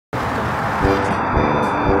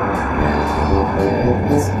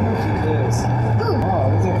Ooh. Oh,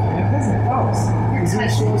 there's a magnificent house. Is there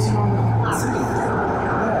shows you on the city?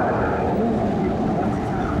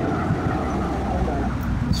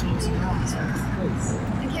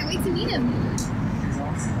 I can't wait to meet him.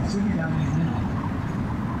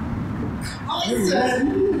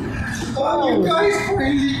 Listen! Oh, you guys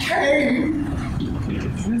finally came!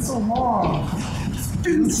 It's been so long. It's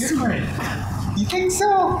been different. You think so?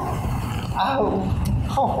 Oh.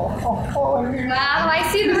 Wow, I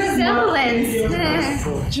see the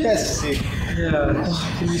resemblance. Jesse. Yeah.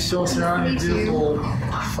 Can you show us around your beautiful?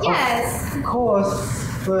 Yes. Of course.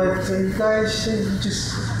 But you guys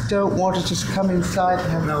just don't want to just come inside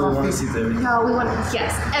and have coffee? We want to see everything. No, we want to,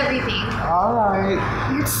 yes, everything. Alright.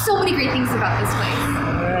 We heard so many great things about this place.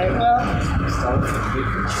 Alright, well.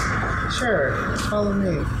 Sure. Follow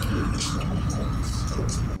me.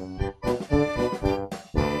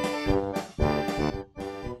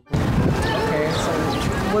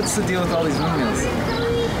 What's the deal with all these windmills?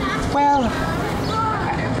 Well,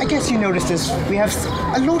 I guess you noticed this. We have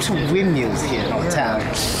a lot of windmills here in our town.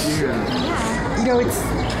 You know, it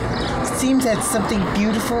seems that it's something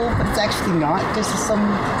beautiful, but it's actually not. There's some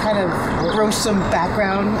kind of gruesome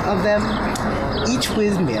background of them. Each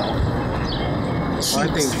windmill.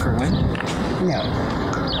 Aren't they for wind? No.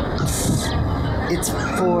 It's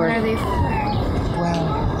for. What are they for? Well,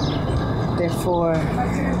 they're for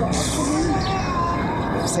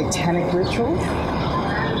satanic ritual.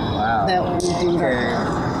 Wow. That we do. Okay.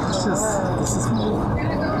 This is cool.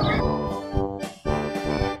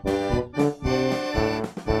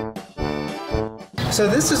 So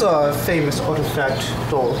this is our famous artifact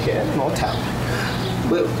doll here in our town.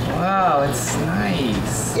 Wow, it's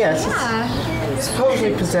nice. Yes, Yeah. it's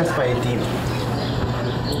supposedly possessed by a demon.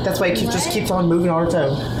 That's why it just keeps on moving on its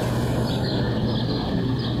own.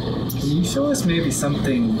 Can you show us maybe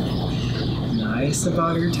something nice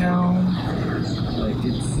about your town?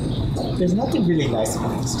 Like There's nothing really nice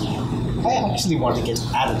about this town. I actually want to get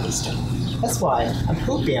out of this town. That's why I'm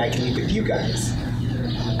hoping I can leave with you guys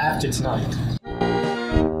after tonight.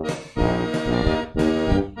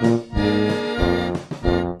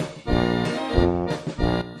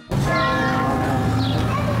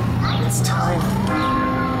 It's time.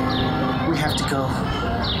 We have to go.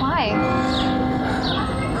 Why?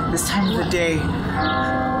 This time of the day,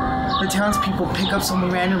 the townspeople pick up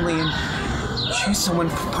someone randomly and choose someone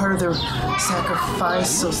for part of their sacrifice.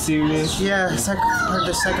 so serious. Yeah, part of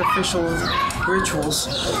their sacrificial rituals.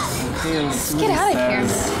 Let's get out of here.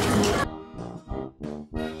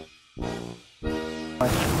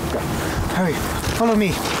 Hurry, follow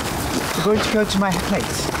me. We're going to go to my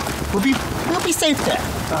place. We'll be safe there.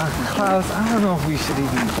 Klaus, I don't know if we should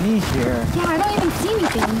even be here. Yeah, I don't even see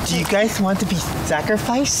anything. Do you guys want to be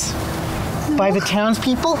sacrificed by the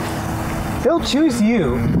townspeople? They'll choose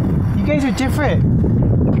you. You guys are different.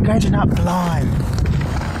 You guys are not blonde.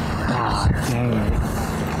 Ah, dang it.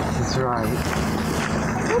 That's right.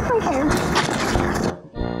 Look right here.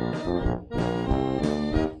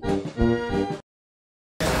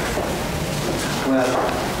 Well,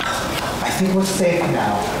 I think we're safe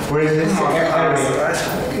now. We're in this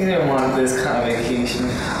area. We didn't want this kind of vacation.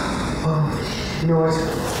 Oh, you know what?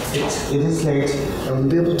 It is late, and we'll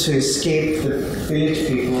be able to escape the village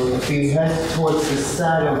people if we head towards the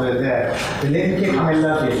side over there. But let me get my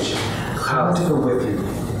luggage. I want to go with you.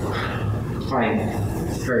 Fine.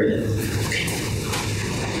 Hurry.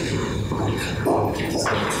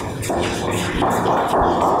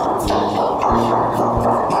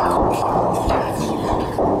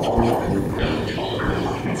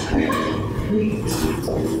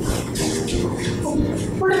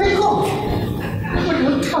 Where did they go? What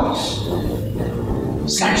a couch.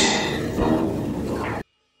 Snatch.